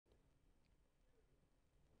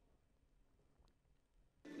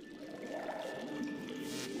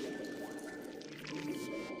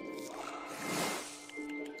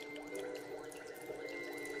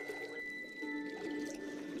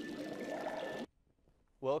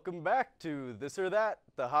Welcome back to This or That,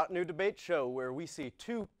 the hot new debate show where we see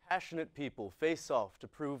two passionate people face off to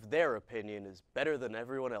prove their opinion is better than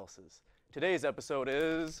everyone else's. Today's episode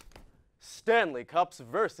is Stanley Cups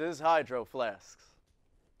versus Hydro Flasks.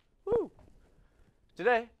 Woo!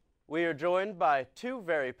 Today, we are joined by two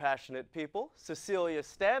very passionate people, Cecilia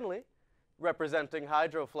Stanley, representing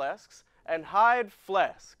Hydro Flasks, and Hyde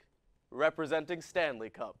Flask, representing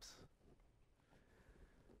Stanley Cups.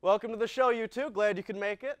 Welcome to the show, you two. Glad you could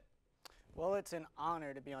make it. Well, it's an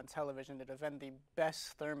honor to be on television to defend the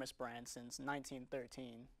best thermos brand since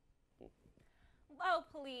 1913. Oh,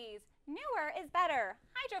 please. Newer is better.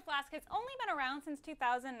 Hydro Flask has only been around since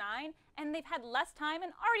 2009, and they've had less time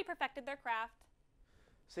and already perfected their craft.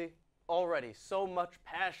 See, already so much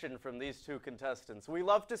passion from these two contestants. We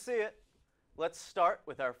love to see it. Let's start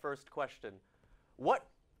with our first question. What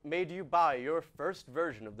made you buy your first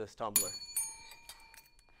version of this tumbler?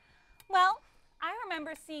 Well, I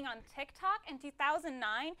remember seeing on TikTok in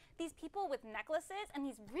 2009 these people with necklaces and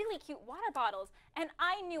these really cute water bottles, and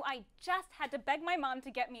I knew I just had to beg my mom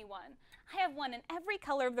to get me one. I have one in every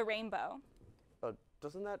color of the rainbow.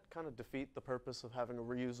 Doesn't that kind of defeat the purpose of having a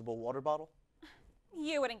reusable water bottle?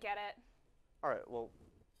 You wouldn't get it. All right, well,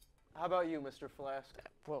 how about you, Mr. Flask?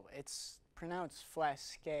 Well, it's pronounced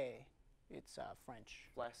flasque. It's French.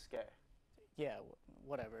 Flaske. Yeah,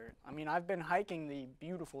 whatever. I mean, I've been hiking the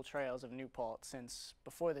beautiful trails of Newport since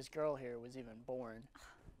before this girl here was even born.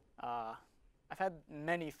 I've had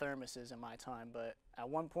many thermoses in my time, but at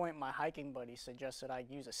one point my hiking buddy suggested I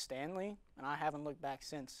use a Stanley, and I haven't looked back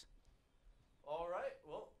since. All right,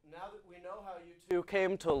 well, now that we know how you two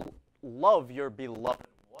came to love your beloved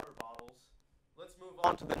water bottles, let's move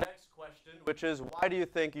on to the next question, which is, why do you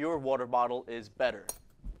think your water bottle is better?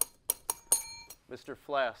 Mr.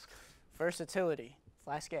 Flask. Versatility,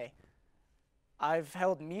 flasque. I've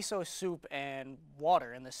held miso soup and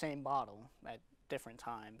water in the same bottle at different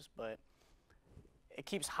times, but it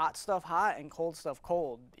keeps hot stuff hot and cold stuff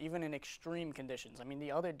cold, even in extreme conditions. I mean,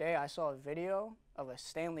 the other day I saw a video of a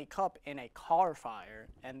Stanley Cup in a car fire,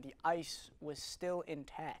 and the ice was still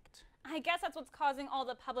intact. I guess that's what's causing all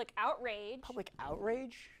the public outrage. Public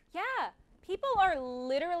outrage? Yeah, people are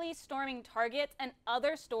literally storming Targets and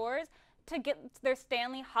other stores to get their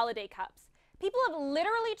Stanley holiday cups. People have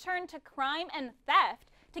literally turned to crime and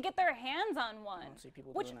theft to get their hands on one, I don't see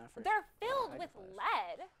people which doing that for they're filled Hydro with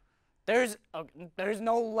Flask. lead. There's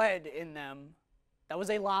no lead in them. That was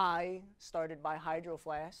a lie started by Hydro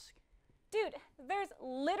Flask. Dude, there's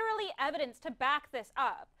literally evidence to back this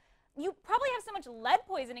up. You probably have so much lead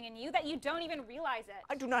poisoning in you that you don't even realize it.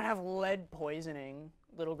 I do not have lead poisoning,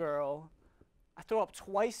 little girl. I throw up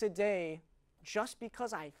twice a day just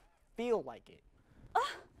because I feel like it.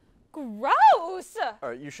 Gross! All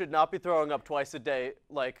right, you should not be throwing up twice a day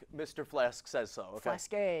like Mr. Flask says so,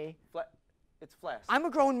 okay? Flasque. It's Flask. I'm a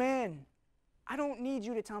grown man. I don't need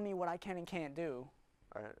you to tell me what I can and can't do.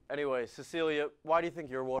 All right, anyway, Cecilia, why do you think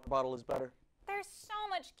your water bottle is better? They're so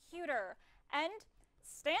much cuter. And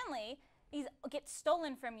Stanley, these get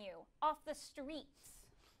stolen from you off the streets.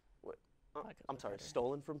 What? Oh, I'm sorry,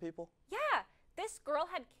 stolen from people? Yeah, this girl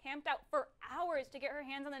had camped out for hours to get her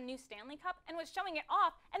hands on the new Stanley Cup and was showing it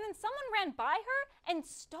off, and then someone ran by her and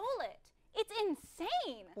stole it. It's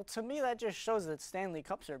insane. Well, to me, that just shows that Stanley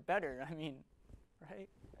Cups are better. I mean, right?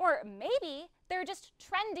 Or maybe they're just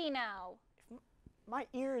trendy now. If my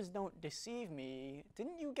ears don't deceive me,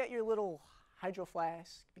 didn't you get your little Hydro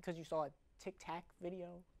Flask because you saw a Tic Tac video?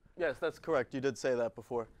 Yes, that's correct. You did say that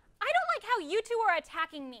before. I don't like how you two are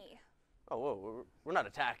attacking me. Oh, whoa, we're not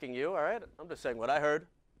attacking you, all right? I'm just saying what I heard.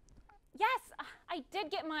 Yes, I did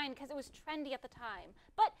get mine because it was trendy at the time.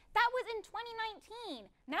 But that was in 2019.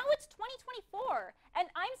 Now it's 2024, and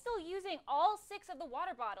I'm still using all 6 of the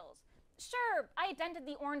water bottles. Sure, I dented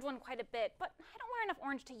the orange one quite a bit, but I don't wear enough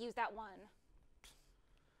orange to use that one.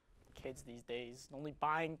 Kids these days only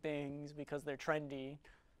buying things because they're trendy.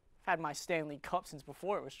 I've had my Stanley Cup since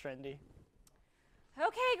before it was trendy.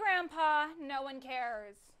 Okay, Grandpa, no one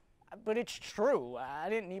cares. But it's true. I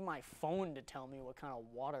didn't need my phone to tell me what kind of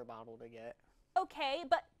water bottle to get. Okay,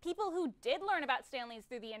 but people who did learn about Stanleys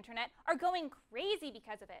through the internet are going crazy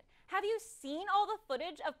because of it. Have you seen all the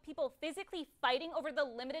footage of people physically fighting over the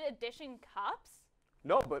limited edition cups?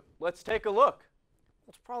 No, but let's take a look.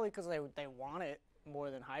 It's probably because they want it more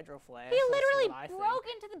than Hydro Flask. They literally That's what I broke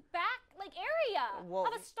think. into the back area Well,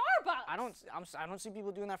 of a Starbucks. I don't see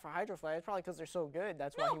people doing that for Hydro Flask. It's probably because they're so good.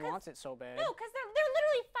 That's why No, he wants it so bad. No, because they're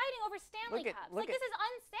literally fighting over Stanley Look at- cups. look Like, at- this is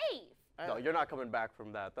unsafe. No, you're not coming back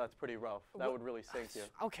from that. That's pretty rough. That would really sink you.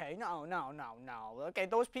 Okay, no. Okay,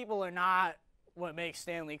 those people are not what makes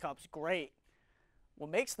Stanley Cups great.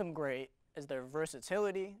 What makes them great is their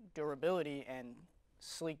versatility, durability, and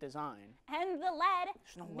sleek design. And the lead.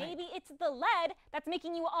 There's no lead. Maybe it's the lead that's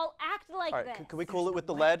making you all act like All this. right, can we cool it with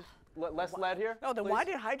the lead? Less lead here? No, then please? why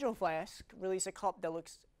did Hydro Flask release a cup that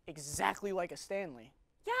looks exactly like a Stanley?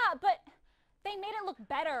 Yeah, but they made it look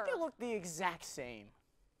better. They look the exact same.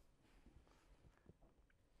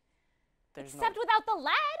 Except without the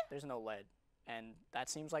lead. There's no lead. And that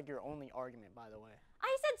seems like your only argument, by the way.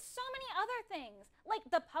 I said so many other things, like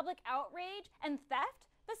the public outrage and theft.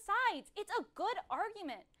 Besides, it's a good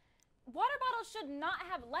argument. Water bottles should not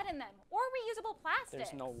have lead in them or reusable plastics.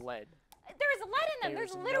 There's no lead. There's lead in them.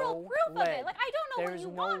 There's literal no proof of lead. it. Like, I don't know There's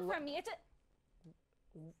what you no want from me. Is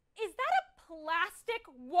that a plastic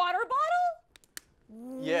water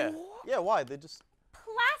bottle? Yeah. Yeah, why? They just...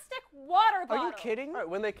 Plastic water Are bottle. you kidding? All right,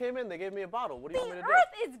 when they came in, they gave me a bottle. What do you The want me to do?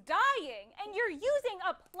 earth is dying, and you're using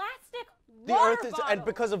a plastic The water earth is, bottle. and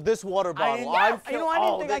because of this water bottle, I I'm didn't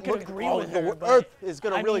feel, think I could look, agree with the her, but earth is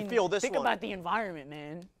gonna I really mean, feel this think one. about the environment,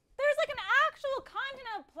 man. There's like an actual content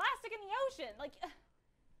of plastic in the ocean. Like,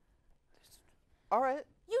 All right.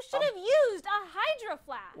 you should have used a Hydro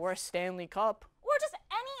Flask. Or a Stanley cup. Or just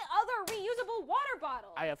any other reusable water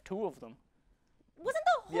bottle. I have 2 of them. Wasn't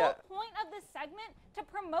the whole Yeah. point of this segment to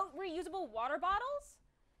promote reusable water bottles?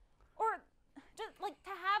 Or just like to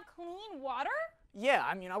have clean water? Yeah,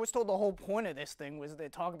 I mean, I was told the whole point of this thing was to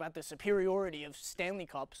talk about the superiority of Stanley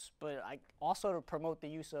cups, but I also to promote the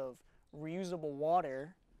use of reusable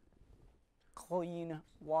water, clean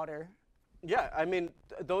water. Yeah, I mean,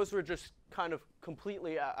 those were just kind of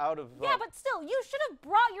completely out of... Yeah, but still, you should have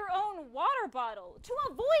brought your own water bottle to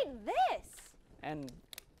avoid this. And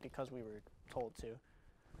because we were told to.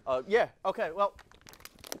 Yeah, okay, well,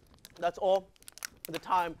 that's all the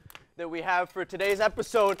time that we have for today's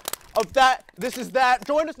episode of That This Is That.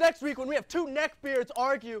 Join us next week when we have 2 neckbeards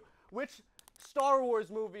argue which Star Wars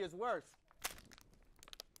movie is worse.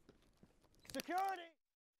 Security!